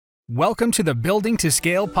Welcome to the Building to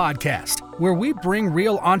Scale podcast, where we bring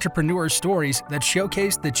real entrepreneur stories that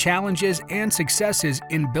showcase the challenges and successes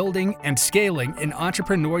in building and scaling an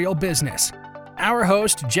entrepreneurial business. Our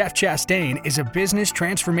host, Jeff Chastain, is a business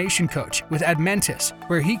transformation coach with Admentis,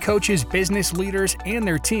 where he coaches business leaders and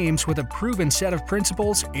their teams with a proven set of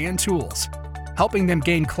principles and tools, helping them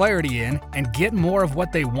gain clarity in and get more of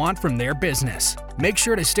what they want from their business. Make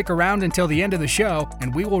sure to stick around until the end of the show,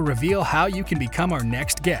 and we will reveal how you can become our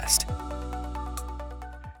next guest.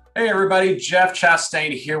 Hey everybody, Jeff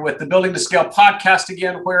Chastain here with the Building to Scale podcast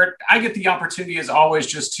again, where I get the opportunity as always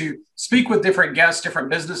just to speak with different guests, different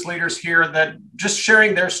business leaders here that just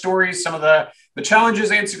sharing their stories, some of the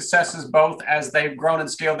challenges and successes, both as they've grown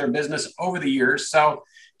and scaled their business over the years. So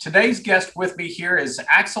today's guest with me here is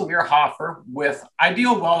Axel Meierhoefer with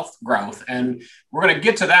Ideal Wealth Growth. And we're going to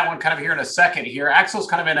get to that one kind of here in a second here. Axel's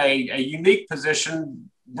kind of in a unique position,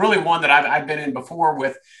 really one that I've been in before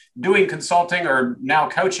with doing consulting or now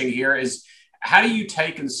coaching here is how do you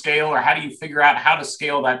take and scale, or how do you figure out how to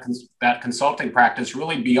scale that consulting practice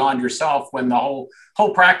really beyond yourself when the whole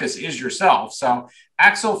practice is yourself. So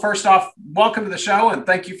Axel, first off, welcome to the show and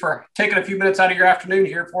thank you for taking a few minutes out of your afternoon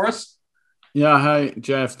here for us. Yeah. Hi,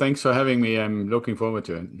 Jeff. Thanks for having me. I'm looking forward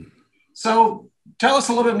to it. So tell us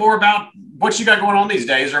a little bit more about what you got going on these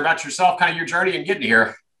days, or about yourself, kind of your journey and getting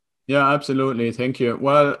here. Yeah, absolutely. Thank you.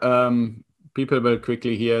 Well, people will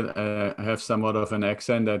quickly hear I have somewhat of an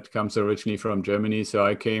accent that comes originally from Germany. So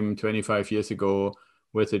I came 25 years ago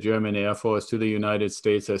with the German Air Force to the United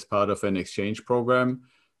States as part of an exchange program,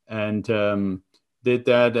 and did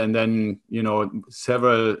that. And then,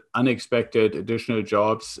 several unexpected additional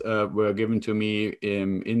jobs were given to me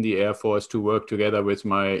in the Air Force to work together with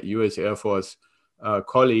my US Air Force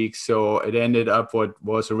colleagues. So it ended up what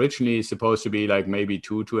was originally supposed to be like maybe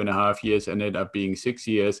 2.5 years, ended up being 6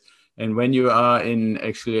 years. And when you are in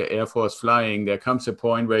actually Air Force flying, there comes a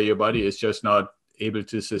point where your body is just not able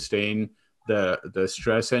to sustain the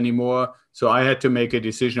stress anymore. So I had to make a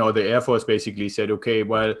decision, or the Air Force basically said, okay,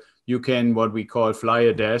 well, you can what we call fly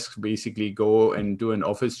a desk, basically go and do an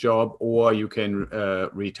office job, or you can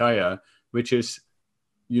retire, which is,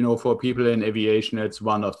 for people in aviation, it's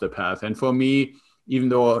one of the paths. And for me, even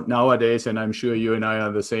though nowadays, and I'm sure you and I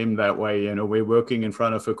are the same that way, we're working in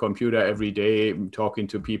front of a computer every day, talking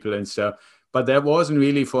to people and stuff. But that wasn't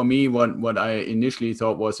really for me what I initially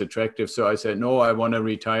thought was attractive. So I said, no, I want to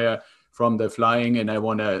retire from the flying and I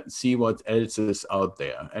want to see what else is out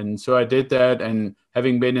there. And so I did that. And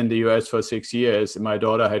having been in the US for 6 years, my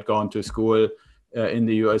daughter had gone to school in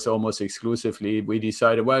the US almost exclusively. We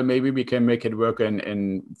decided, well, maybe we can make it work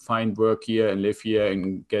and find work here and live here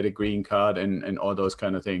and get a green card and all those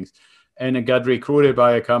kind of things. And I got recruited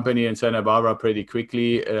by a company in Santa Barbara pretty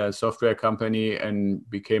quickly, a software company, and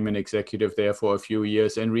became an executive there for a few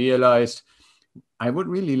years and realized I would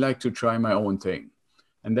really like to try my own thing.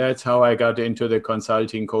 And that's how I got into the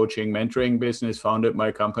consulting, coaching, mentoring business, founded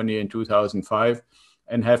my company in 2005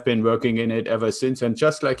 and have been working in it ever since. And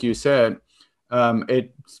just like you said,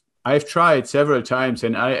 I've tried several times,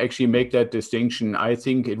 and I actually make that distinction. I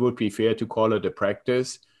think it would be fair to call it a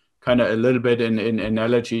practice, kind of a little bit in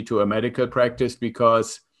analogy to a medical practice,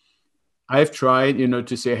 because I've tried,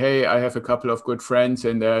 to say, hey, I have a couple of good friends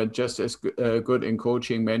and they're just as good in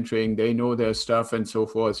coaching, mentoring. They know their stuff and so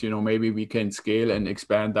forth. Maybe we can scale and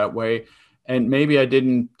expand that way. And maybe I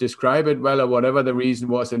didn't describe it well, or whatever the reason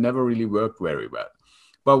was, it never really worked very well.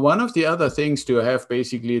 But one of the other things to have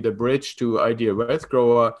basically the bridge to Ideal Wealth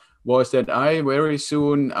Grower was that I very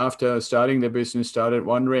soon after starting the business started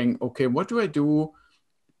wondering, okay, what do I do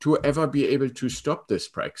to ever be able to stop this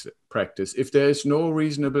practice if there is no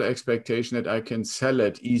reasonable expectation that I can sell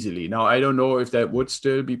it easily? Now, I don't know if that would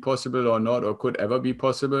still be possible or not, or could ever be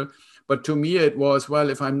possible. But to me, it was, well,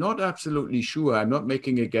 if I'm not absolutely sure, I'm not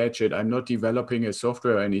making a gadget, I'm not developing a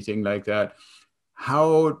software or anything like that,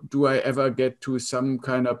 how do I ever get to some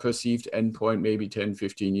kind of perceived endpoint, maybe 10,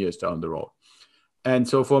 15 years down the road? And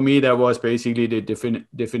so for me, that was basically the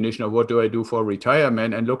definition of what do I do for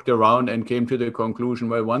retirement, and looked around and came to the conclusion,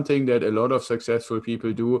 well, one thing that a lot of successful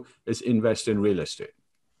people do is invest in real estate.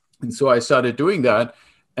 And so I started doing that.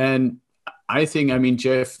 And I think,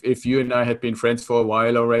 Jeff, if you and I had been friends for a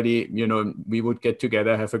while already, we would get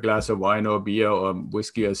together, have a glass of wine or beer or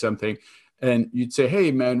whiskey or something. And you'd say,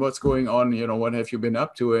 hey, man, what's going on? What have you been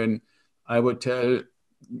up to? And I would tell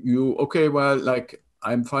you, okay, well, like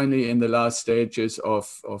I'm finally in the last stages of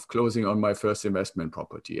closing on my first investment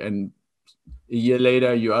property. And a year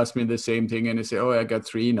later, you ask me the same thing and I say, oh, I got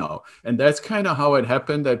 3 now. And that's kind of how it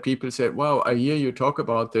happened, that people said, wow, I hear you talk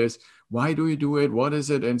about this. Why do you do it? What is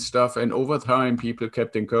it and stuff? And over time, people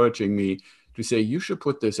kept encouraging me to say, you should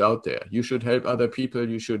put this out there. You should help other people.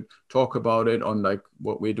 You should talk about it on like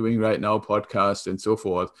what we're doing right now, podcasts and so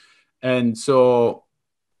forth. And so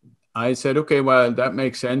I said, okay, well, that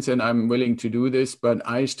makes sense. And I'm willing to do this, but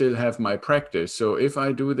I still have my practice. So if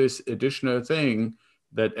I do this additional thing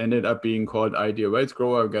that ended up being called Idea Wealth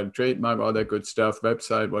Grower, I've got a trademark, all that good stuff,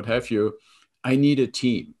 website, what have you, I need a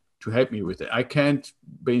team to help me with it. I can't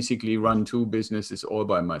basically run two businesses all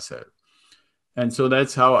by myself. And so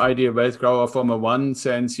that's how Idea Wealth Grower, from a one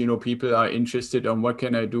sense, people are interested on what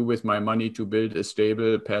can I do with my money to build a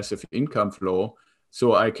stable passive income flow.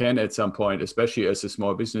 So I can at some point, especially as a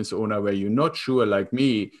small business owner, where you're not sure, like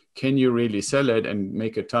me, can you really sell it and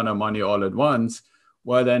make a ton of money all at once?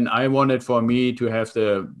 Well, then I wanted for me to have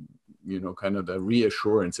the, kind of the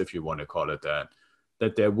reassurance, if you want to call it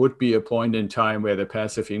that there would be a point in time where the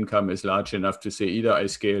passive income is large enough to say either I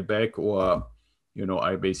scale back or,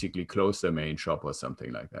 I basically close the main shop or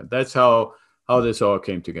something like that. That's how this all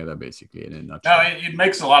came together, basically, in a nutshell. No, it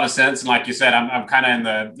makes a lot of sense. And like you said, I'm kind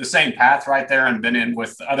of in the same path right there, and been in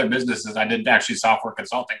with other businesses. I did actually software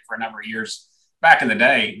consulting for a number of years back in the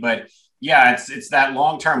day. But yeah, it's that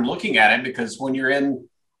long-term looking at it, because when you're in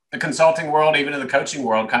the consulting world, even in the coaching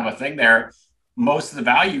world, kind of a thing there, most of the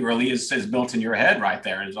value really is built in your head right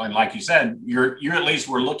there. And like you said, you're at least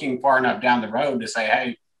we're looking far enough down the road to say,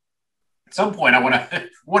 hey, at some point I want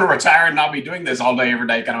to retire and not be doing this all day, every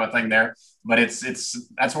day, kind of a thing there. But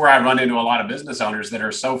that's where I run into a lot of business owners that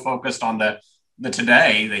are so focused on the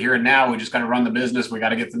today, the here and now. We just got to run the business. We got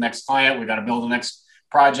to get the next client. We got to build the next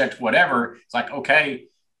project, whatever. It's like, okay,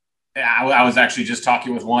 I was actually just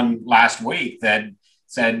talking with one last week that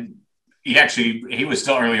said he was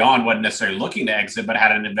still early on, wasn't necessarily looking to exit, but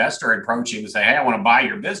had an investor approach him to say, hey, I want to buy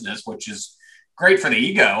your business, which is great for the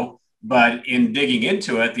ego. But in digging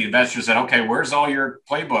into it, the investor said, okay, where's all your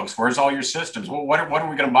playbooks? Where's all your systems? Well, what are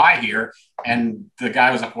we going to buy here? And the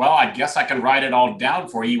guy was like, well, I guess I can write it all down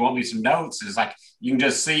for you. You want me some notes? It's like, you can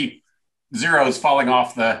just see zeros falling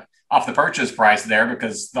off the purchase price there,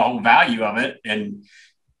 because the whole value of it, and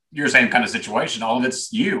your same kind of situation, all of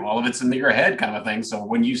it's in your head kind of a thing. So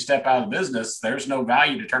when you step out of the business, there's no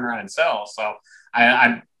value to turn around and sell. So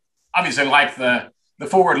I obviously like the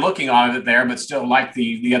forward looking on it there, but still like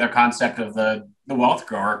the other concept of the wealth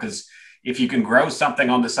grower, because if you can grow something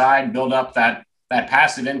on the side, build up that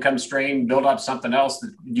passive income stream, build up something else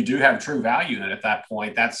that you do have true value in it at that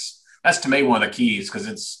point, that's to me one of the keys.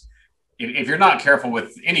 Because if you're not careful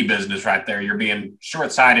with any business right there, you're being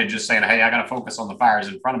short-sighted, just saying, hey, I got to focus on the fires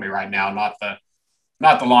in front of me right now, not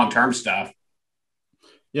the long-term stuff.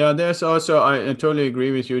 Yeah, there's also, I totally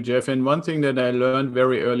agree with you, Jeff. And one thing that I learned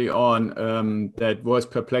very early on that was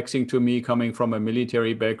perplexing to me, coming from a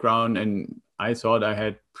military background, and I thought I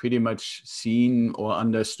had pretty much seen or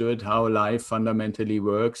understood how life fundamentally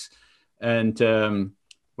works. And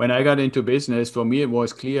when I got into business, for me, it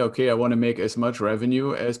was clear, okay, I want to make as much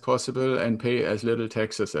revenue as possible and pay as little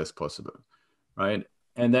taxes as possible, right?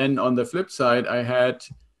 And then on the flip side, I had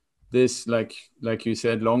this, like you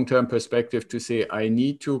said, long-term perspective to say, I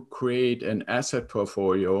need to create an asset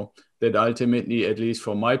portfolio that ultimately, at least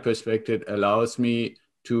from my perspective, allows me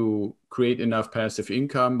to create enough passive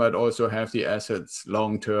income, but also have the assets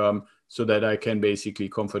long-term so that I can basically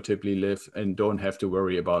comfortably live and don't have to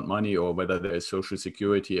worry about money or whether there's social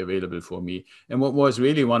security available for me. And what was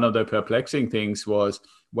really one of the perplexing things was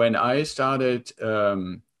when I started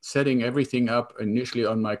setting everything up initially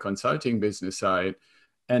on my consulting business side,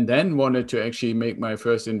 and then wanted to actually make my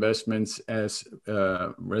first investments as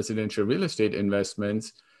residential real estate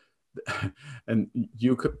investments. And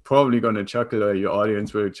you could probably going to chuckle, or your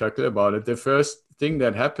audience will chuckle about it. The first thing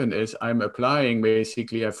that happened is I'm applying,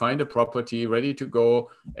 basically, I find a property ready to go.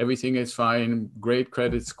 Everything is fine, great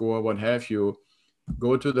credit score, what have you.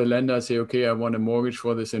 Go to the lender, say, okay, I want a mortgage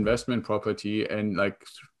for this investment property. And like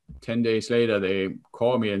 10 days later, they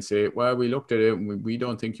call me and say, well, we looked at it, we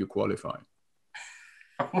don't think you qualify.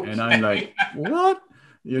 Okay. And I'm like, what?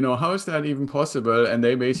 How is that even possible? And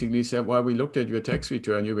they basically said, well, we looked at your tax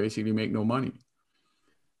return. You basically make no money.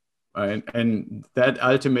 And that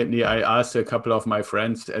ultimately, I asked a couple of my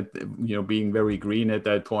friends, being very green at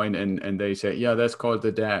that point, and they said, yeah, that's called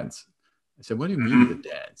the dance. I said, what do you mean the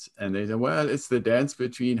dance? And they said, well, it's the dance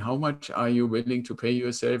between how much are you willing to pay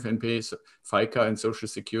yourself and pay FICA and Social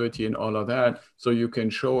Security and all of that, so you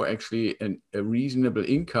can show actually a reasonable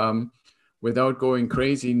income without going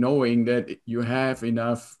crazy, knowing that you have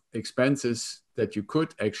enough expenses that you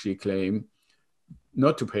could actually claim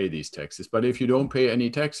not to pay these taxes. But if you don't pay any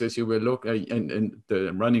taxes, you will look, and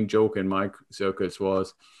the running joke in my circles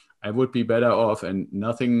was, I would be better off, and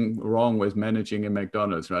nothing wrong with managing a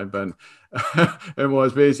McDonald's, right? But it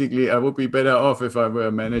was basically, I would be better off if I were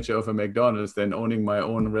a manager of a McDonald's than owning my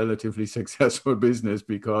own relatively successful business,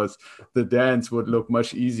 because the dance would look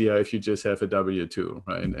much easier if you just have a W-2,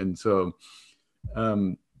 right? And so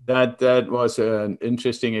that was an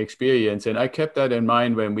interesting experience. And I kept that in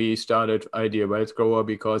mind when we started Idea Wealth Grower,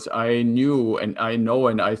 because I knew, and I know,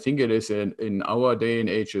 and I think it is in our day and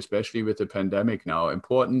age, especially with the pandemic now,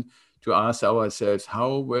 important to ask ourselves,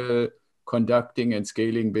 how will conducting and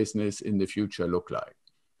scaling business in the future look like?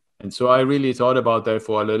 And so I really thought about that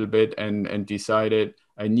for a little bit and decided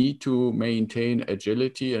I need to maintain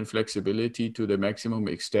agility and flexibility to the maximum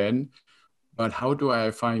extent. But how do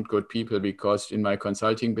I find good people? Because in my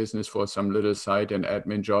consulting business for some little side and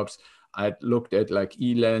admin jobs, I looked at like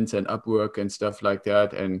Elance and Upwork and stuff like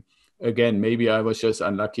that. And again, maybe I was just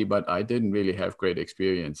unlucky, but I didn't really have great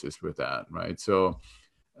experiences with that, right? So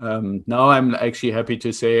now I'm actually happy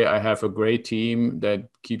to say I have a great team that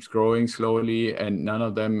keeps growing slowly, and none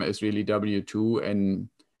of them is really W-2. And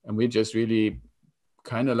we're just really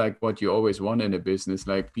kind of like what you always want in a business,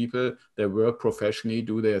 like people that work professionally,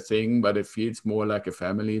 do their thing, but it feels more like a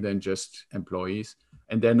family than just employees.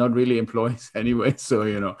 And they're not really employees anyway.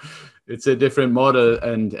 So, it's a different model.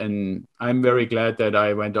 And I'm very glad that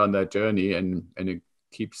I went on that journey, and it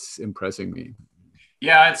keeps impressing me.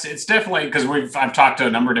 Yeah, it's definitely, because I've talked to a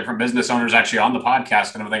number of different business owners actually on the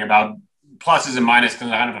podcast kind of thing about pluses and minuses,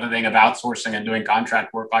 kind of a thing of outsourcing and doing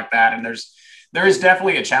contract work like that. And there is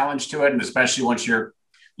definitely a challenge to it. And especially once you're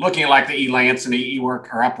looking at like the Elance and the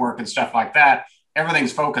eWork or Upwork and stuff like that,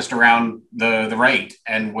 everything's focused around the rate.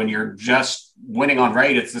 And when you're just winning on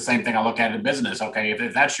rate, it's the same thing I look at in business. Okay,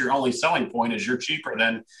 if that's your only selling point is you're cheaper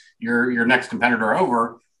than your next competitor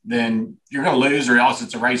over, then you're going to lose, or else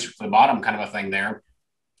it's a race to the bottom kind of a thing there.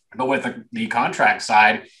 But with the contract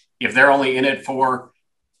side, if they're only in it for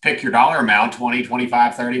pick your dollar amount, 20,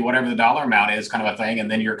 25, 30, whatever the dollar amount is kind of a thing,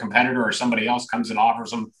 and then your competitor or somebody else comes and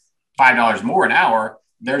offers them $5 more an hour,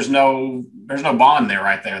 there's no bond there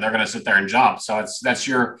right there. They're going to sit there and jump. So that's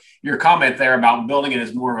your comment there about building it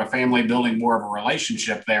as more of a family, building more of a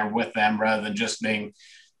relationship there with them, rather than just being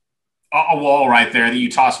a wall right there that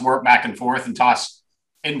you toss work back and forth and toss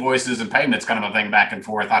invoices and payments kind of a thing back and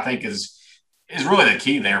forth, I think is really the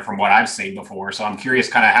key there from what I've seen before. So I'm curious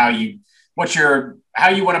kind of how you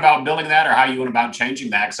went about building that, or how you went about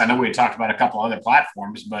changing that. Because I know we had talked about a couple other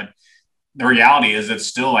platforms, but the reality is it's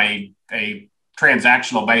still a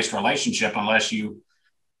transactional based relationship unless you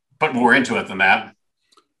put more into it than that.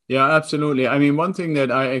 Yeah, absolutely. I mean, one thing that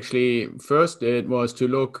I actually first did was to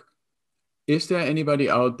look, is there anybody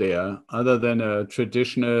out there other than a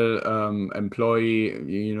traditional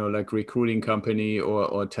employee, like recruiting company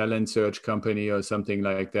or talent search company or something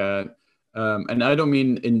like that? And I don't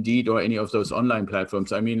mean Indeed or any of those online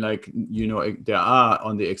platforms. I mean, like, there are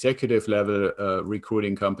on the executive level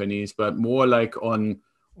recruiting companies, but more like on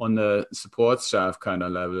the support staff kind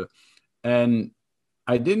of level. And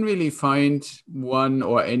I didn't really find one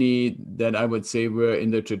or any that I would say were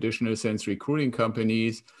in the traditional sense recruiting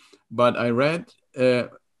companies. But I read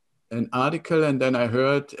an article, and then I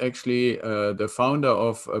heard actually the founder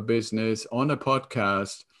of a business on a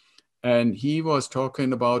podcast, and he was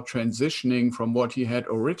talking about transitioning from what he had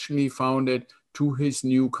originally founded to his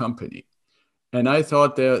new company. And I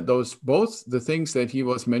thought that both the things that he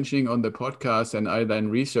was mentioning on the podcast, and I then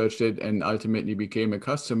researched it and ultimately became a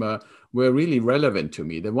customer, were really relevant to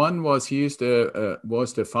me. The one was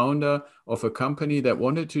was the founder of a company that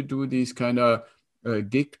wanted to do these kind of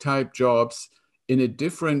gig type jobs in a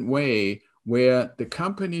different way, where the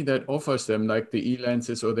company that offers them, like the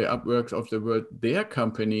Elances or the Upworks of the world, their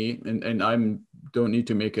company, and I don't need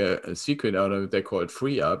to make a secret out of it, they call it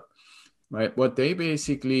Free Up, right? What they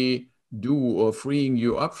basically do, or freeing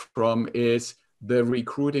you up from, is the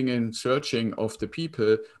recruiting and searching of the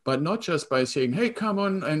people, but not just by saying, hey, come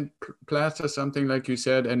on and plaster something like you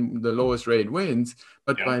said, and the lowest rate wins,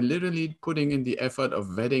 but by literally putting in the effort of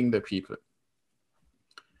vetting the people.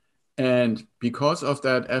 And because of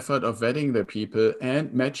that effort of vetting the people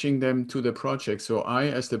and matching them to the project. So I,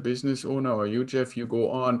 as the business owner, or you, Jeff, you go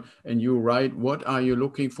on and you write, what are you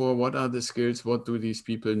looking for? What are the skills? What do these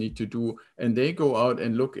people need to do? And they go out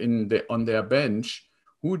and look on their bench.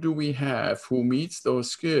 Who do we have who meets those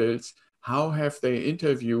skills? How have they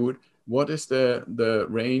interviewed? What is the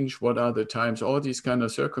range? What are the times? All these kind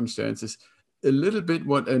of circumstances. A little bit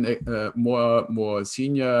what a more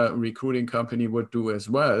senior recruiting company would do as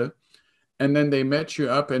well. And then they match you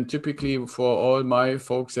up. And typically for all my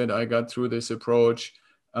folks that I got through this approach,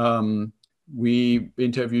 we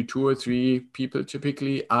interview 2 or 3 people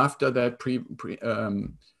typically after that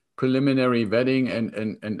preliminary vetting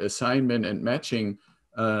and assignment and matching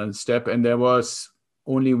step. And there was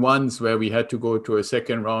only once where we had to go to a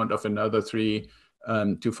second round of another 3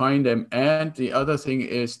 to find them. And the other thing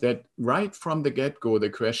is that right from the get-go,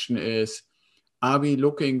 the question is, are we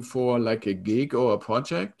looking for like a gig or a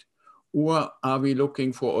project, or are we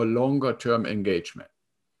looking for a longer term engagement?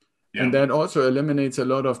 Yeah. And that also eliminates a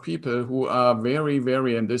lot of people who are very,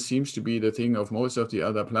 very, and this seems to be the thing of most of the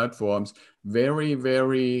other platforms, very,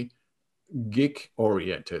 very gig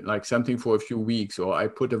oriented, like something for a few weeks, or I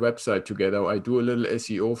put a website together, or I do a little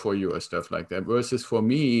SEO for you or stuff like that. Versus for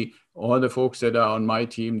me, all the folks that are on my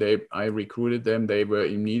team, I recruited them, they were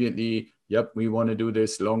immediately, yep, we want to do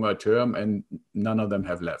this longer term, and none of them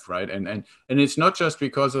have left, right? And it's not just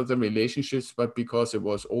because of the relationships, but because it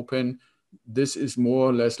was open. This is more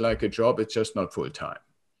or less like a job, it's just not full time.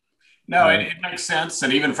 No, it makes sense.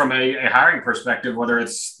 And even from a hiring perspective, whether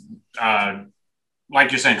it's like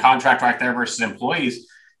you're saying, contract right there versus employees,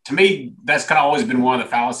 to me, that's kind of always been one of the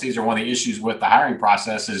fallacies or one of the issues with the hiring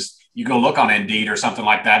process is you go look on Indeed or something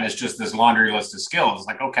like that, and it's just this laundry list of skills. It's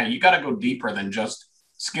like, okay, you got to go deeper than just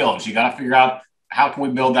skills. You got to figure out how can we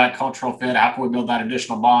build that cultural fit? How can we build that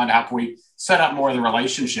additional bond? How can we set up more of the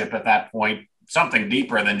relationship at that point? Something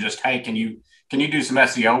deeper than just, hey, can you do some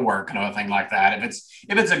SEO work and other thing like that?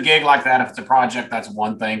 If it's a gig like that, if it's a project, that's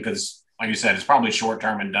one thing, because like you said, it's probably short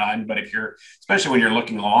term and done. But if especially when you're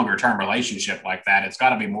looking a longer term relationship like that, it's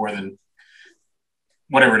got to be more than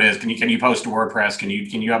whatever it is. Can you post to WordPress? Can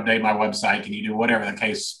you update my website? Can you do whatever the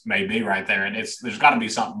case may be right there? And there's got to be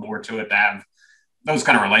something more to it to have those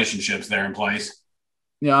kind of relationships there in place.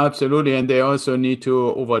 Yeah, absolutely. And they also need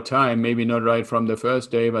to, over time, maybe not right from the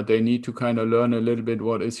first day, but they need to kind of learn a little bit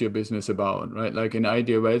what is your business about, right? Like in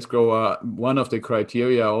Ideal Wealth Grower, one of the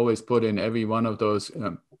criteria I always put in every one of those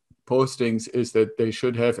postings is that they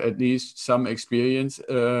should have at least some experience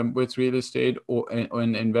with real estate or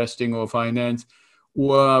in investing or finance,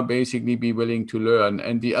 or basically be willing to learn.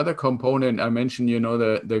 And the other component I mentioned,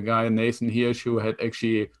 the guy Nathan Hirsch, who had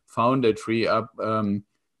actually founded FreeUp,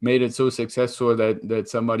 made it so successful that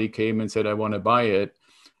somebody came and said, I want to buy it.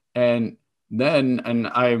 And then,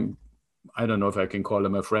 I don't know if I can call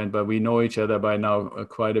him a friend, but we know each other by now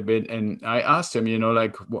quite a bit. And I asked him,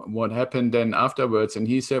 like what happened then afterwards? And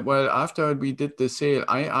he said, well, after we did the sale,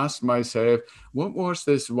 I asked myself, what was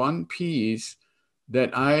this one piece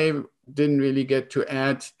that I didn't really get to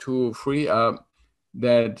add to FreeUp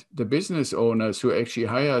that the business owners who actually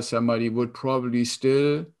hire somebody would probably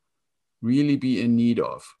still really be in need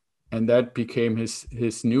of? And that became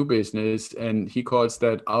his new business. And he calls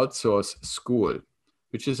that Outsource School,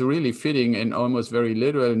 which is a really fitting and almost very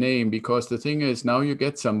literal name, because the thing is, now you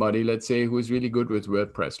get somebody, let's say, who's really good with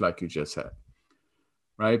WordPress, like you just said,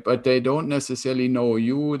 right? But they don't necessarily know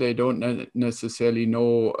you. They don't necessarily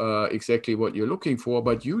know exactly what you're looking for,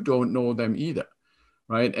 but you don't know them either,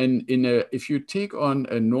 right? And if you take on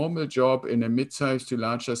a normal job in a mid-sized to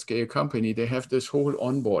larger scale company, they have this whole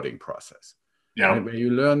onboarding process. Yeah. Right? Where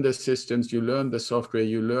you learn the systems, you learn the software,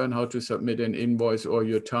 you learn how to submit an invoice or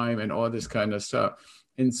your time and all this kind of stuff.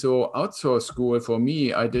 And so Outsource School, for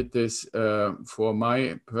me, I did this for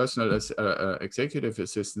my personal executive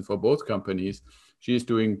assistant for both companies. She's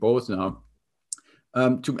doing both now.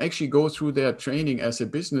 To actually go through their training as a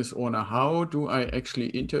business owner. How do I actually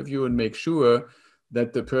interview and make sure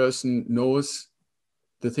that the person knows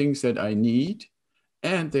the things that I need?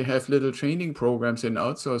 And they have little training programs in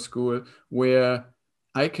Outsource School where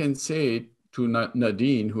I can say to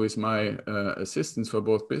Nadine, who is my assistant for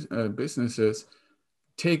both businesses,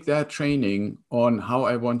 take that training on how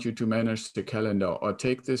I want you to manage the calendar, or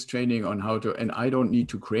take this training on how to, and I don't need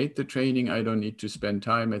to create the training. I don't need to spend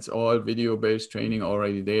time. It's all video-based training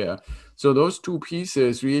already there. So those two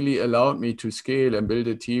pieces really allowed me to scale and build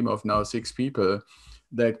a team of now 6 people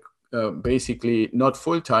that basically not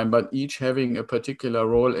full-time, but each having a particular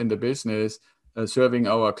role in the business, serving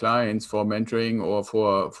our clients for mentoring or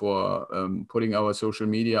for putting our social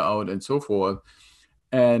media out and so forth.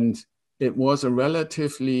 And it was a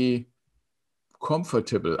relatively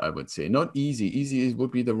comfortable, I would say, not easy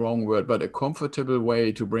would be the wrong word, but a comfortable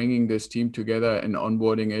way to bringing this team together and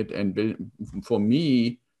onboarding it and build. For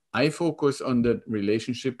me, I focus on the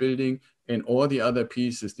relationship building, and all the other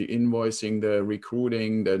pieces, the invoicing, the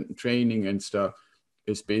recruiting, the training and stuff,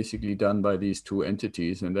 is basically done by these 2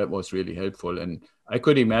 entities. And that was really helpful. And I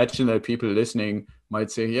could imagine that people listening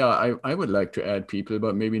might say, yeah, I would like to add people,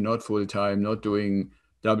 but maybe not full time, not doing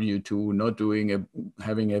W-2, not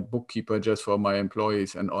having a bookkeeper just for my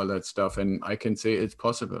employees and all that stuff. And I can say it's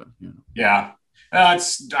possible. Yeah.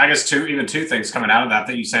 It's, I guess, two things coming out of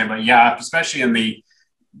that you say, but yeah, especially in the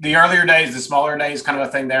the earlier days, the smaller days kind of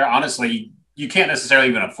a thing there, honestly, you can't necessarily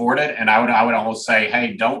even afford it. And I would almost say,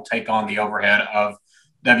 hey, don't take on the overhead of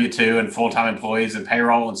W-2 and full-time employees and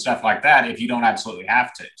payroll and stuff like that if you don't absolutely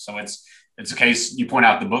have to. So it's a case, you point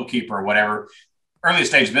out the bookkeeper or whatever, early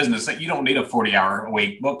stage business, that you don't need a 40-hour a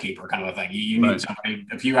week bookkeeper kind of a thing. You need somebody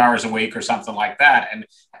a few hours a week or something like that. And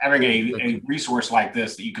having a resource like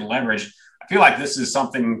this that you can leverage, I feel like this is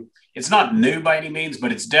something, it's not new by any means,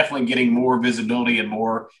 but it's definitely getting more visibility and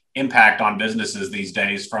more impact on businesses these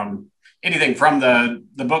days, from anything from the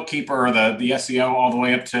bookkeeper or the SEO all the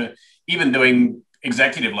way up to even doing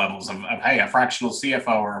executive levels of hey, a fractional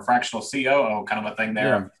CFO or a fractional COO kind of a thing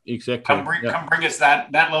there. Yeah, exactly. Come bring us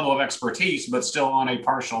that level of expertise, but still on a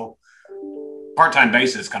part-time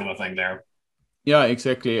basis kind of a thing there. Yeah,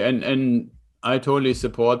 exactly. And I totally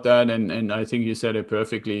support that. And I think you said it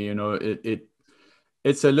perfectly. You know,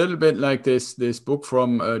 it's a little bit like this book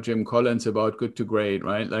from Jim Collins about Good to Great,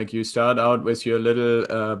 right? Like you start out with your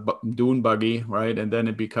little dune buggy, right? And then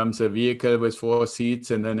it becomes a vehicle with 4 seats,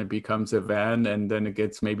 and then it becomes a van, and then it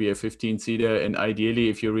gets maybe a 15-seater. And ideally,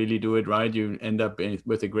 if you really do it right, you end up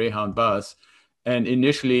with a Greyhound bus. And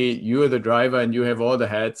initially, you're the driver and you have all the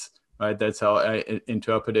hats, right? That's how I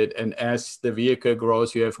interpret it. And as the vehicle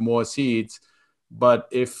grows, you have more seats. But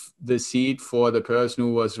if the seat for the person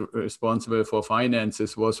who was responsible for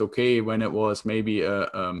finances was okay when it was maybe a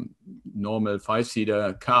normal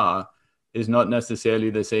 5-seater car, is not necessarily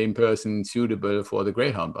the same person suitable for the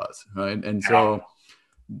Greyhound bus, right? And so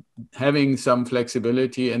having some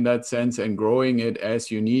flexibility in that sense and growing it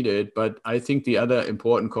as you need it. But I think the other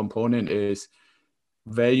important component is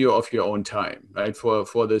value of your own time, right?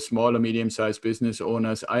 For the small or medium-sized business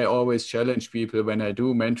owners, I always challenge people when I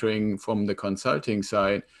do mentoring from the consulting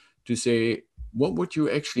side to say, what would you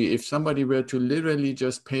actually, if somebody were to literally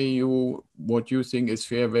just pay you what you think is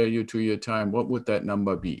fair value to your time, what would that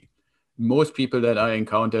number be? Most people that I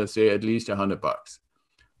encounter say at least $100.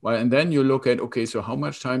 Well, and then you look at, okay, so how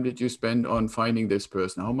much time did you spend on finding this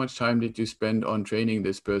person? How much time did you spend on training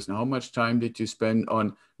this person? How much time did you spend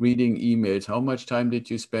on reading emails? How much time did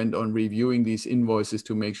you spend on reviewing these invoices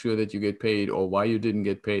to make sure that you get paid, or why you didn't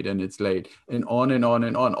get paid and it's late? And on and on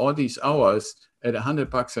and on. All these hours at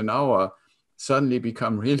 $100 an hour suddenly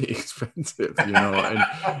become really expensive, you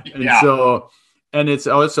know? And it's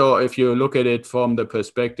also, if you look at it from the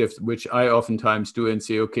perspective, which I oftentimes do, and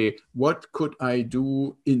say, okay, what could I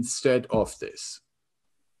do instead of this,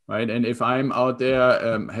 right? And if I'm out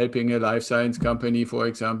there helping a life science company, for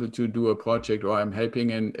example, to do a project, or I'm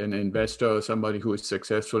helping an investor or somebody who is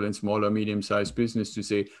successful in small or medium-sized business to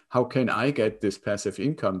say, how can I get this passive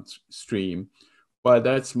income stream? Well,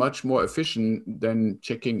 that's much more efficient than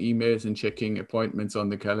checking emails and checking appointments on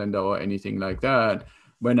the calendar or anything like that,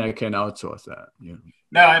 when I can outsource that. You know?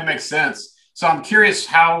 No, it makes sense. So I'm curious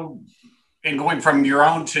how, in going from your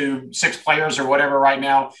own to 6 players or whatever right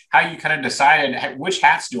now, how you kind of decided which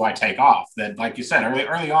hats do I take off? That, like you said,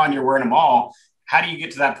 early on, you're wearing them all. How do you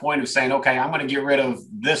get to that point of saying, okay, I'm going to get rid of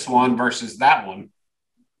this one versus that one?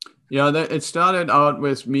 Yeah, it started out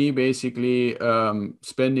with me basically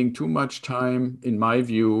spending too much time, in my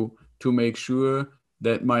view, to make sure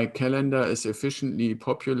that my calendar is efficiently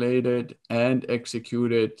populated and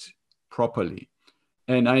executed properly.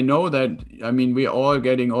 And I know that, I mean, we're all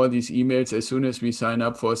getting all these emails as soon as we sign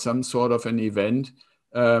up for some sort of an event.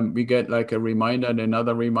 We get like a reminder and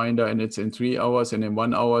another reminder, and it's in 3 hours and in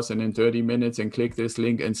 1 hour and in 30 minutes, and click this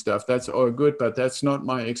link and stuff. That's all good, but that's not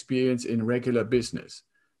my experience in regular business.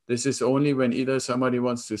 This is only when either somebody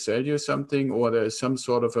wants to sell you something or there's some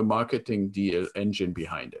sort of a marketing deal engine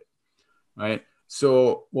behind it, right?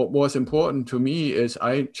 So what was important to me is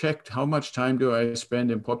I checked how much time do I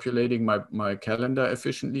spend in populating my calendar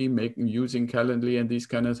efficiently, using Calendly and these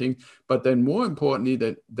kind of things. But then more importantly,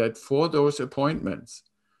 that for those appointments,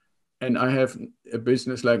 and I have a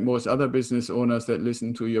business like most other business owners that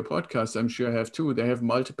listen to your podcast, I'm sure have too. They have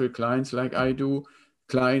multiple clients like I do.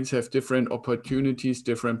 Clients have different opportunities,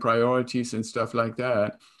 different priorities and stuff like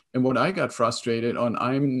that. And what I got frustrated on,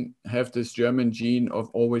 I have this German gene of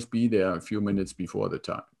always be there a few minutes before the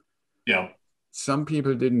time. Yeah. Some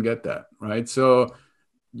people didn't get that, right? So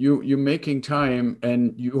you're making time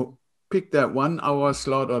and you pick that 1 hour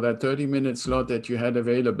slot or that 30-minute slot that you had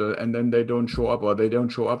available, and then they don't show up, or they don't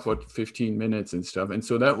show up for 15 minutes and stuff. And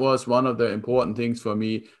so that was one of the important things for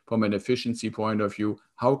me from an efficiency point of view.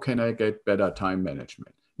 How can I get better time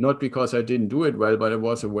management? Not because I didn't do it well, but it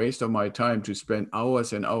was a waste of my time to spend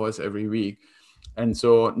hours and hours every week. And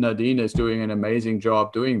so Nadine is doing an amazing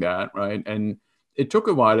job doing that, right? And it took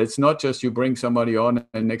a while. It's not just you bring somebody on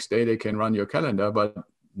and next day they can run your calendar, but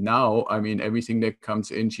now, I mean, everything that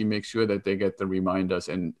comes in, she makes sure that they get the reminders,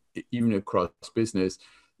 and even across business,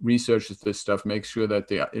 researches this stuff, makes sure that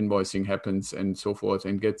the invoicing happens and so forth,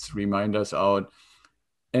 and gets reminders out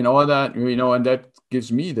and all that, and that gives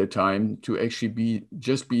me the time to actually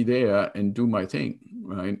be there and do my thing,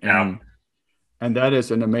 right? Yeah. And that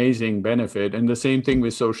is an amazing benefit. And the same thing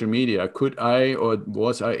with social media. Could I, or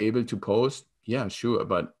was I able to post? Yeah, sure,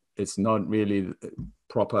 but it's not really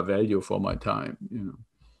proper value for my time,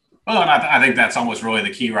 Well, and I think that's almost really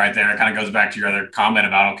the key right there. It kind of goes back to your other comment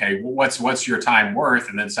about, okay, what's your time worth?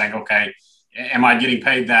 And then saying, okay, am I getting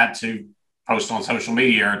paid that to post on social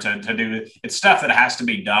media or to do it's stuff that has to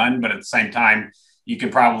be done. But at the same time, you can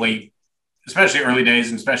probably, especially early days,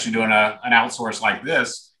 and especially doing an outsource like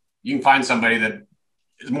this, you can find somebody that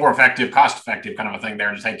is more effective, cost effective kind of a thing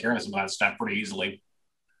there to take care of some of that stuff pretty easily.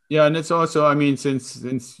 Yeah, and it's also, I mean,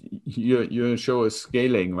 since your show is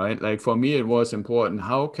scaling, right? Like for me, it was important.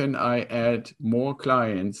 How can I add more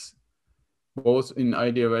clients, both in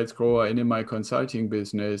Idea Rights Grower and in my consulting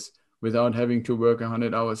business, without having to work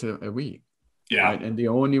 100 hours a week? Yeah. Right? And the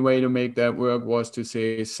only way to make that work was to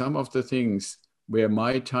say some of the things where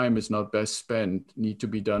my time is not best spent need to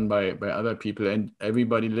be done by other people. And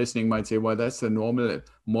everybody listening might say, well, that's the normal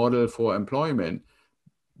model for employment.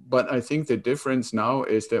 But I think the difference now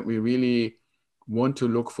is that we really want to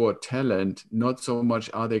look for talent, not so much,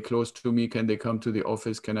 are they close to me? Can they come to the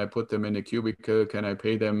office? Can I put them in a cubicle? Can I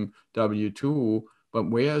pay them W-2? But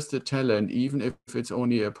where's the talent, even if it's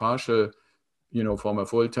only a partial, from a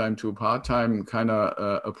full-time to part-time kind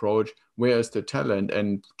of approach, where's the talent?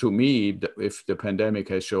 And to me, if the pandemic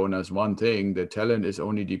has shown us one thing, the talent is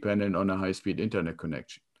only dependent on a high-speed internet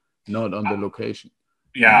connection, not on the location.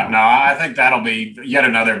 Yeah, no, I think that'll be yet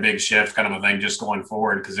another big shift kind of a thing just going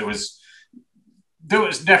forward, because there was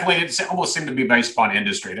definitely, it almost seemed to be based upon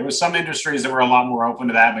industry. There was some industries that were a lot more open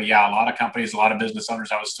to that, but yeah, a lot of companies, a lot of business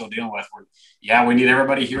owners I was still dealing with were, yeah, we need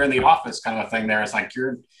everybody here in the office kind of a thing there. It's like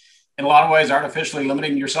you're in a lot of ways artificially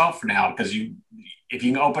limiting yourself for now, because if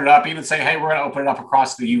you can open it up, even say, hey, we're going to open it up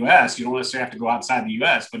across the US, you don't necessarily have to go outside the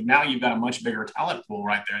US, but now you've got a much bigger talent pool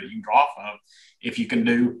right there that you can draw off of if you can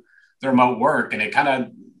do the remote work. And it kind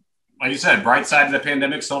of, like you said, bright side of the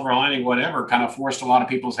pandemic, silver lining, whatever, kind of forced a lot of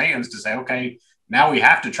people's hands to say, okay, now we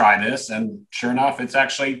have to try this. And sure enough, it's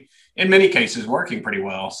actually, in many cases, working pretty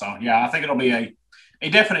well. So yeah, I think it'll be a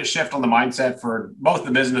definite shift on the mindset for both the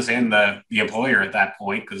business and the employer at that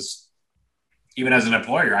point, because even as an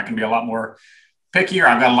employer, I can be a lot more pickier.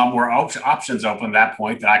 I've got a lot more options open at that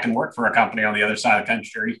point, that I can work for a company on the other side of the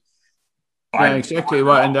country. Yeah, exactly.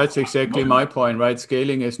 Well, and that's exactly my point, right?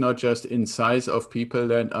 Scaling is not just in size of people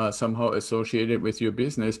that are somehow associated with your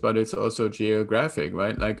business, but it's also geographic,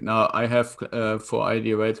 right? Like now I have, for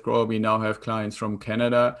Idea Rights Grow, we now have clients from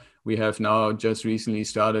Canada. We have now just recently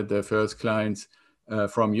started the first clients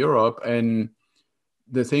from Europe. And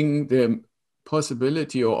the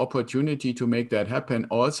possibility or opportunity to make that happen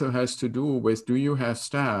also has to do with, do you have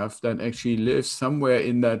staff that actually live somewhere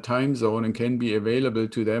in that time zone and can be available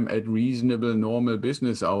to them at reasonable normal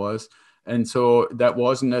business hours? And so that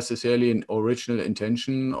wasn't necessarily an original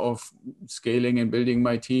intention of scaling and building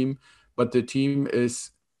my team, but the team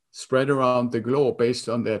is spread around the globe based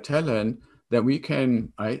on their talent that we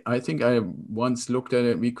can, I think I once looked at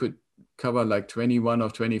it, we could cover like 21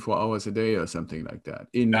 or 24 hours a day or something like that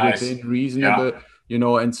within reasonable,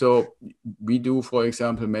 and so we do, for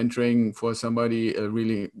example, mentoring for somebody, a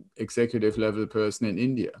really executive level person in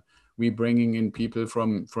India. We're bringing in people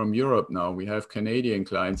from Europe now. We have Canadian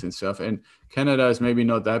clients and stuff, and Canada is maybe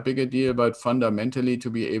not that big a deal, but fundamentally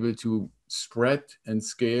to be able to spread and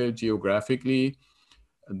scale geographically,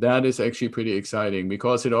 that is actually pretty exciting,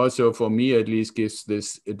 because it also, for me at least, gives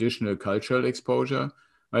this additional cultural exposure.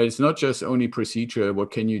 Right? It's not just only procedure, what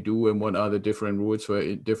can you do and what are the different rules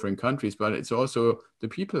for different countries, but it's also the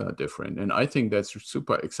people are different. And I think that's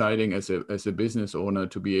super exciting as a business owner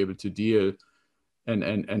to be able to deal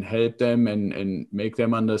and help them and make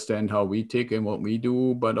them understand how we tick and what we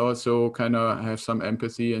do, but also kind of have some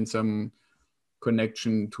empathy and some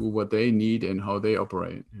connection to what they need and how they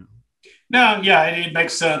operate. Yeah. No, yeah, it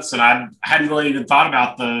makes sense. And I hadn't really even thought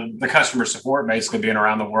about the customer support basically being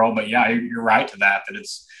around the world. But yeah, you're right to that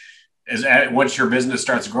it's once your business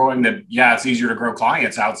starts growing, that, yeah, it's easier to grow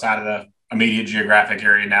clients outside of the immediate geographic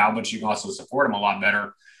area now, but you can also support them a lot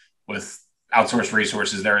better with outsourced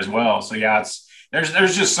resources there as well. So yeah,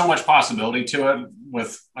 there's just so much possibility to it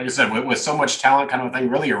with, like I said, with so much talent kind of thing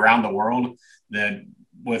really around the world, that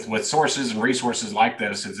with sources and resources like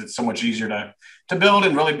this, it's so much easier to build,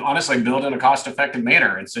 and really honestly build in a cost-effective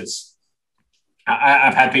manner.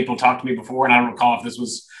 I've had people talk to me before, and I don't recall if this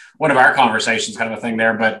was one of our conversations kind of a thing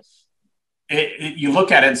there, but you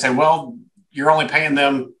look at it and say, well, you're only paying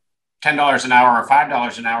them $10 an hour or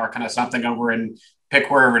 $5 an hour, kind of something over in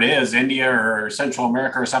pick wherever it is, India or Central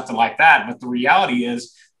America or something like that. But the reality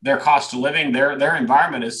is their cost of living, their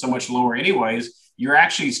environment is so much lower anyways. You're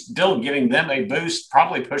actually still giving them a boost,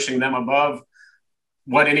 probably pushing them above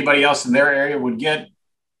what anybody else in their area would get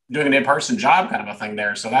doing an in-person job kind of a thing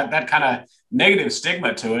there. So that kind of negative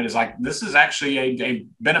stigma to it is like, this is actually a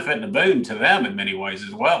benefit and a boon to them in many ways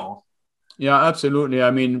as well. Yeah, absolutely.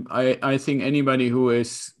 I mean, I think anybody who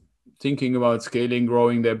is thinking about scaling,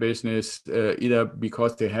 growing their business, either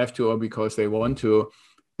because they have to or because they want to,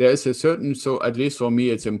 there's a certain, so at least for me,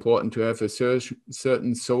 it's important to have a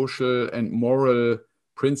certain social and moral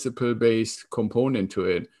principle-based component to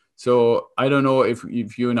it. So I don't know if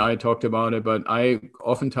you and I talked about it, but I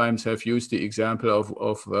oftentimes have used the example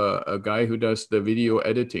of a guy who does the video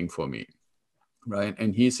editing for me, right?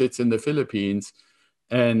 And he sits in the Philippines,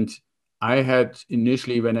 and I had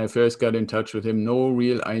initially, when I first got in touch with him, no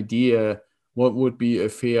real idea what would be a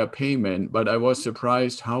fair payment, but I was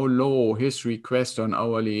surprised how low his request on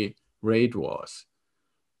hourly rate was.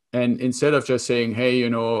 And instead of just saying, hey,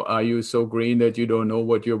 you know, are you so green that you don't know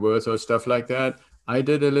what you're worth or stuff like that, I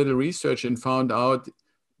did a little research and found out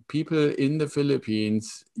people in the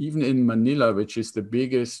Philippines, even in Manila, which is the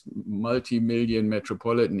biggest multi-million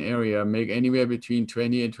metropolitan area, make anywhere between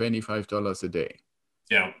 $20 and $25 a day.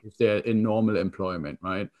 Yeah. If they're in normal employment,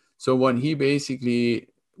 right? So when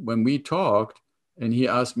we talked and he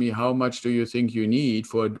asked me, how much do you think you need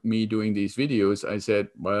for me doing these videos? I said,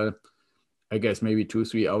 well, I guess maybe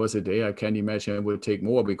 2-3 hours a day. I can't imagine it would take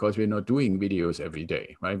more because we're not doing videos every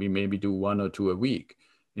day, right? We maybe do 1 or 2 a week.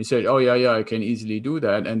 He said, oh yeah, I can easily do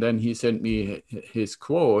that. And then he sent me his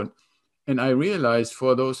quote. And I realized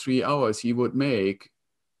for those 3 hours, he would make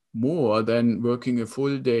more than working a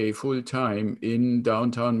full day, full time in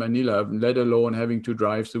downtown Manila, let alone having to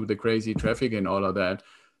drive through the crazy traffic and all of that.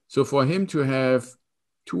 So for him to have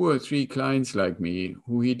 2 or 3 clients like me,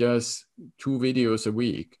 who he does 2 videos a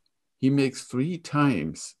week, he makes 3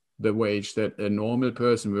 times the wage that a normal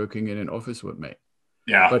person working in an office would make.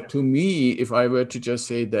 Yeah. But to me, if I were to just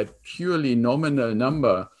say that purely nominal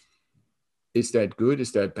number, is that good?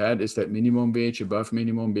 Is that bad? Is that minimum wage, above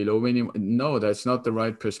minimum, below minimum? No, that's not the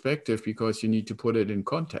right perspective, because you need to put it in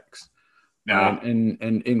context. Yeah. And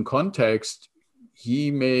in context, he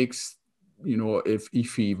makes, you know, if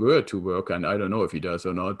he were to work, and I don't know if he does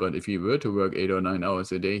or not, but if he were to work 8 or 9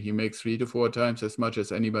 hours a day, he makes 3 to 4 times as much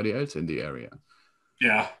as anybody else in the area.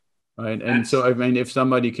 Yeah. Right. And so, I mean, if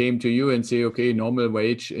somebody came to you and say, okay, normal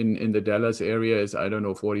wage in the Dallas area is, I don't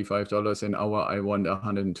know, $45 an hour, I want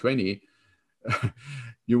 120,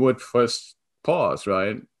 you would first pause,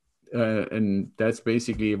 right? And that's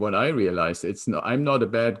basically what I realized. I'm not a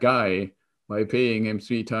bad guy by paying him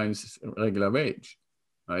 3 times regular wage,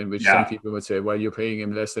 right? Which some people would say, well, you're paying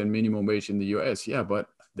him less than minimum wage in the US. Yeah, but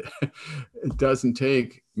it doesn't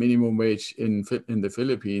take minimum wage in the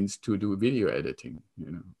Philippines to do video editing,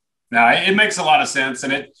 you know. No, it makes a lot of sense.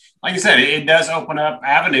 And it, like you said, it does open up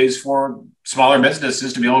avenues for smaller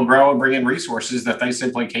businesses to be able to grow and bring in resources that they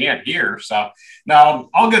simply can't here. So, no,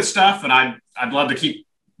 all good stuff. And I'd love to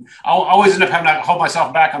I'll always end up having to hold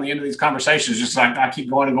myself back on the end of these conversations, just like I keep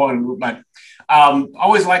going and going. But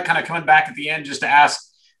always like kind of coming back at the end just to ask,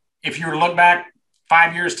 if you were to look back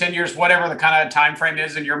 5 years, 10 years, whatever the kind of time frame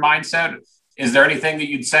is in your mindset, is there anything that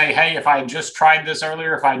you'd say, hey, if I had just tried this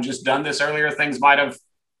earlier, if I had just done this earlier, things might have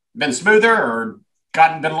been smoother or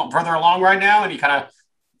been further along right now? Any kind of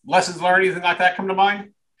lessons learned, anything like that come to mind?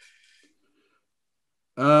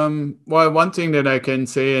 Well, one thing that I can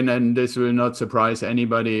say, and this will not surprise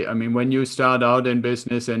anybody, I mean, when you start out in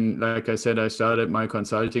business, and like I said, I started my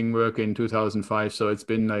consulting work in 2005, so it's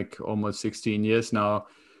been like almost 16 years now.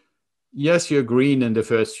 Yes, you're green in the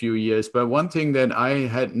first few years, but one thing that I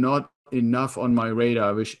had not enough on my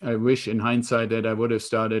radar, which I wish in hindsight that I would have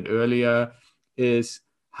started earlier, is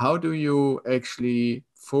how do you actually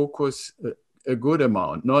focus a good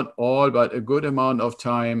amount, not all, but a good amount of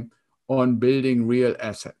time on building real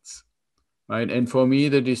assets, right? And for me,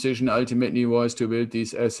 the decision ultimately was to build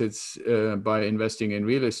these assets by investing in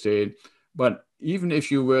real estate. But even if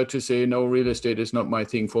you were to say, no, real estate is not my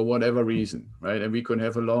thing for whatever reason, right? And we could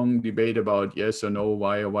have a long debate about yes or no,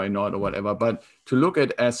 why or why not or whatever. But to look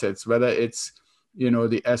at assets, whether it's, you know,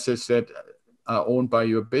 the assets that are owned by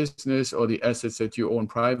your business or the assets that you own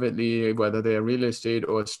privately, whether they're real estate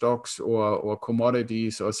or stocks or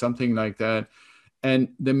commodities or something like that. And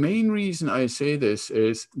the main reason I say this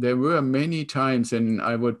is there were many times, and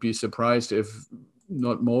I would be surprised if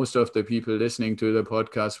not most of the people listening to the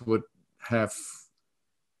podcast would have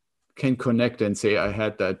can connect and say, I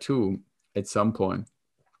had that too at some point.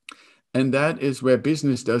 And that is where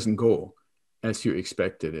business doesn't go as you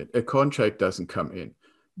expected it. A contract doesn't come in.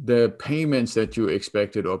 The payments that you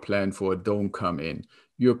expected or planned for don't come in.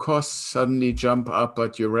 Your costs suddenly jump up,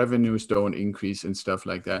 but your revenues don't increase and stuff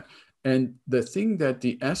like that. And the thing that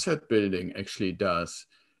the asset building actually does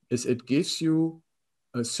is it gives you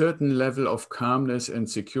a certain level of calmness and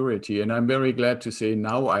security. And I'm very glad to say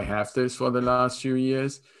now I have this for the last few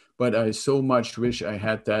years, but I so much wish I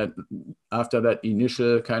had that after that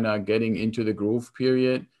initial kind of getting into the growth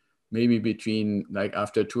period, maybe between like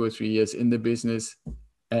after 2 or 3 years in the business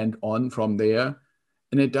and on from there.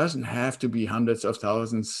 And it doesn't have to be hundreds of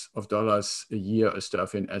thousands of dollars a year or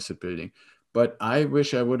stuff in asset building. But I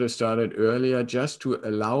wish I would have started earlier just to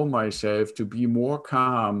allow myself to be more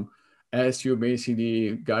calm as you're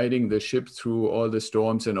basically guiding the ship through all the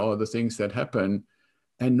storms and all the things that happen,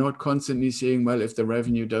 and not constantly saying, well, if the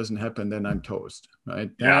revenue doesn't happen, then I'm toast,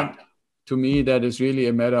 right? Yeah. That, to me, that is really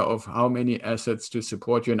a matter of how many assets to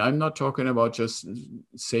support you. And I'm not talking about just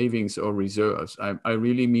savings or reserves. I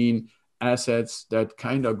really mean assets that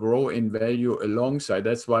kind of grow in value alongside.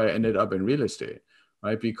 That's why I ended up in real estate,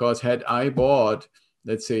 right? Because had I bought,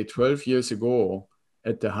 let's say 12 years ago,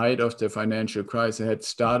 at the height of the financial crisis, I had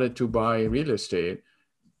started to buy real estate,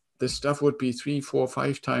 the stuff would be 3, 4,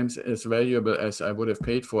 5 times as valuable as I would have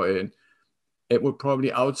paid for it. It would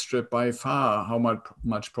probably outstrip by far how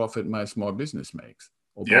much profit my small business makes,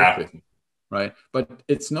 or both business, right? But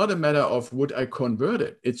it's not a matter of would I convert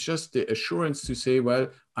it. It's just the assurance to say, well,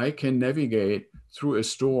 I can navigate through a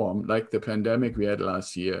storm like the pandemic we had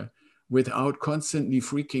last year without constantly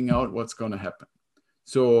freaking out what's going to happen.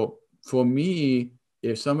 So for me,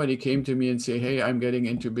 if somebody came to me and say, hey, I'm getting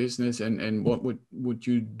into business and what would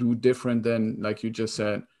you do different than, like you just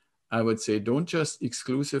said, I would say, don't just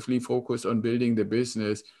exclusively focus on building the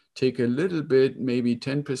business. Take a little bit, maybe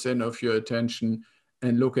 10% of your attention,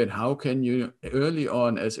 and look at how can you early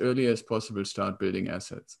on, as early as possible, start building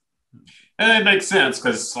assets. And it makes sense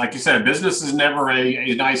because, like you said, business is never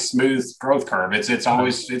a nice, smooth growth curve. It's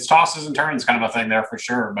always it's tosses and turns kind of a thing there for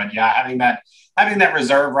sure. But yeah, having that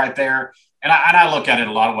reserve right there. And I look at it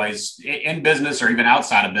a lot of ways in business or even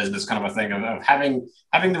outside of business, kind of a thing of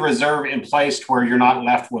having the reserve in place to where you're not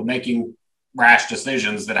left with making rash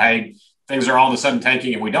decisions that, hey, things are all of a sudden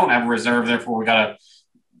tanking and we don't have a reserve. Therefore, we got to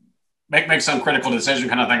make some critical decision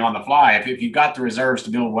kind of thing on the fly. If you've got the reserves to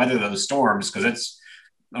be able to weather those storms, because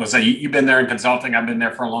I would say you've been there in consulting. I've been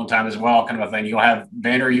there for a long time as well, kind of a thing. You'll have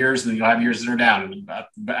banner years and then you'll have years that are down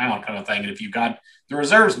kind of thing. And if you've got the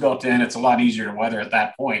reserves built in, it's a lot easier to weather at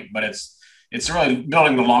that point. But it's really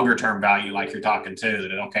building the longer term value, like you're talking to,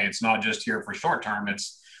 that, okay, it's not just here for short term.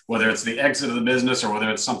 It's whether it's the exit of the business or whether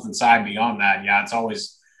it's something side beyond that. Yeah, it's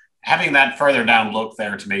always having that further down look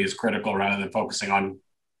there to me is critical rather than focusing on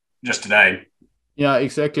just today. Yeah,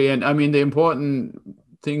 exactly. And I mean, the important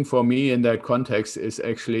thing for me in that context is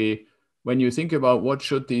actually when you think about what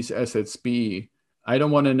should these assets be, I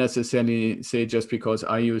don't want to necessarily say just because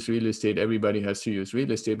I use real estate, everybody has to use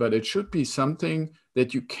real estate, but it should be something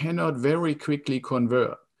that you cannot very quickly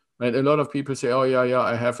convert, right? A lot of people say, oh, yeah,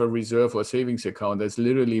 I have a reserve or savings account. That's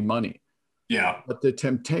literally money. Yeah. But the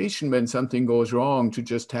temptation when something goes wrong to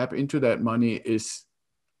just tap into that money is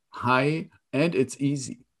high and it's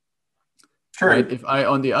easy. True. Right? If I,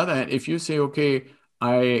 on the other hand, if you say, okay,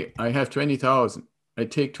 I have 20,000, I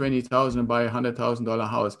take 20,000 and buy $100,000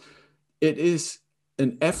 house, it is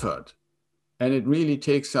an effort. And it really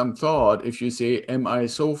takes some thought if you say, am I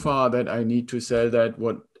so far that I need to sell that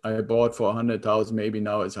what I bought for 100,000, maybe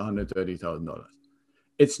now it's $130,000.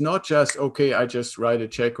 It's not just, okay, I just write a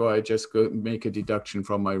check or I just go make a deduction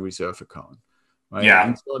from my reserve account. Right? Yeah.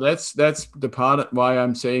 And so that's the part why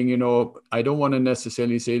I'm saying, I don't want to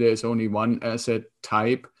necessarily say there's only one asset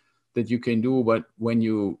type that you can do, but when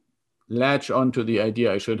you latch onto the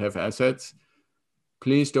idea I should have assets,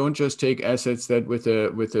 please don't just take assets that with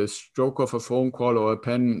a stroke of a phone call or a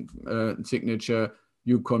pen signature,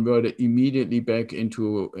 you convert it immediately back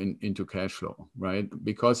into cash flow, right?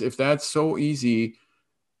 Because if that's so easy,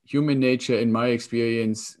 human nature, in my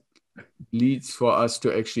experience, leads for us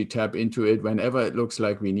to actually tap into it whenever it looks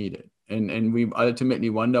like we need it. And we ultimately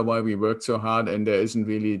wonder why we worked so hard and there isn't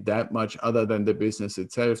really that much other than the business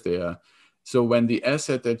itself there. So when the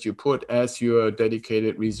asset that you put as your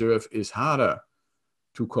dedicated reserve is harder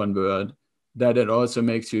to convert, that it also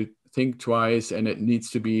makes you think twice, and it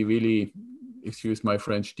needs to be really, excuse my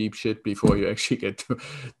French, deep shit before you actually get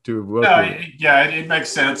to work with it. Yeah, it makes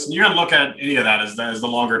sense. And you're going to look at any of that as the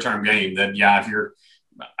longer term game. That, yeah, if you're,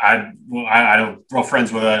 I'm real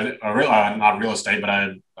friends with a not real estate, but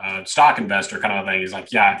a stock investor kind of thing. He's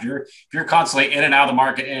like, yeah, if you're constantly in and out of the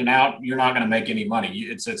market, in and out, you're not going to make any money.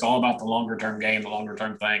 It's all about the longer term game, the longer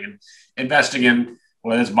term thing, and investing in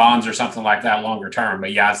whether it's bonds or something like that longer term.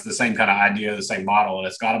 But yeah, it's the same kind of idea, the same model, and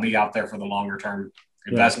it's got to be out there for the longer term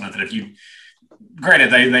investment. That if you,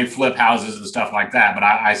 granted, they flip houses and stuff like that, but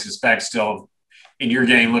I suspect still in your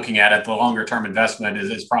game, looking at it, the longer term investment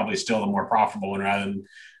is probably still the more profitable one rather than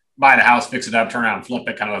buy the house, fix it up, turn around and flip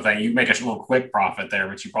it kind of a thing. You make a little quick profit there,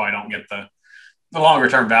 but you probably don't get the longer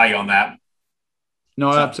term value on that.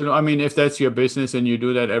 No, absolutely. I mean, if that's your business and you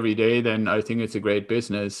do that every day, then I think it's a great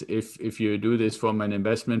business. If you do this from an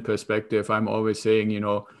investment perspective, I'm always saying,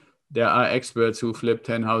 there are experts who flip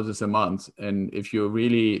 10 houses a month. And if you're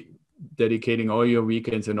really dedicating all your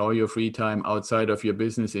weekends and all your free time outside of your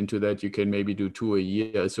business into that, you can maybe do 2 a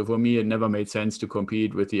year. So for me, it never made sense to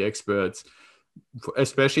compete with the experts,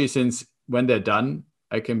 especially since when they're done,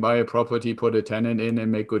 I can buy a property, put a tenant in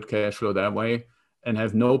and make good cash flow that way and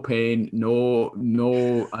have no pain,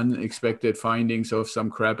 no unexpected findings of some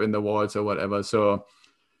crap in the walls or whatever. So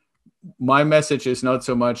my message is not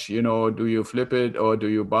so much, do you flip it or do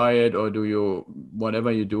you buy it or do you,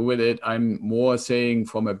 whatever you do with it. I'm more saying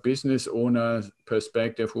from a business owner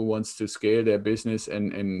perspective who wants to scale their business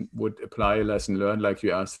and would apply a lesson learned, like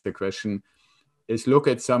you asked the question, is look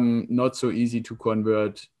at some not so easy to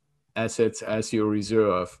convert assets as your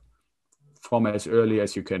reserve from as early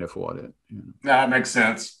as you can afford it. That makes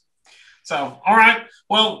sense. So, all right.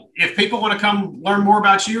 Well, if people want to come learn more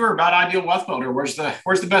about you or about Ideal Wealth Builder, where's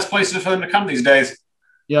the best places for them to come these days?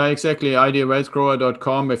 Yeah, exactly.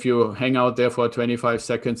 idealwealthgrower.com. If you hang out there for 25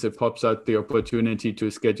 seconds, it pops out the opportunity to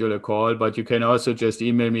schedule a call. But you can also just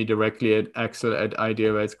email me directly at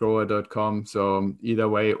axel@idealwealthgrower.com. So either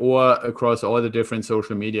way, or across all the different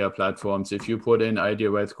social media platforms. If you put in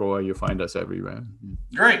Ideal Wealth Grower, you find us everywhere.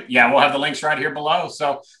 Great. Yeah, we'll have the links right here below.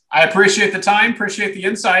 So I appreciate the time, appreciate the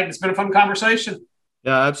insight. It's been a fun conversation.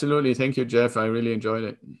 Yeah, absolutely. Thank you, Jeff. I really enjoyed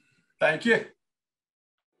it. Thank you.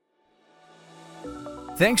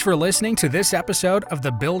 Thanks for listening to this episode of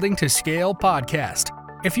the Building to Scale podcast.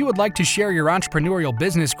 If you would like to share your entrepreneurial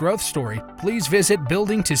business growth story, please visit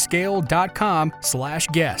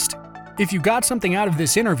buildingtoscale.com/guest. If you got something out of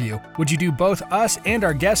this interview, would you do both us and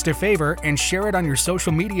our guest a favor and share it on your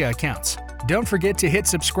social media accounts? Don't forget to hit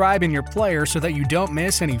subscribe in your player so that you don't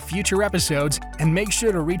miss any future episodes, and make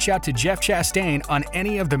sure to reach out to Jeff Chastain on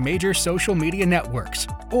any of the major social media networks,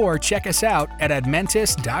 or check us out at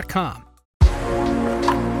admentis.com.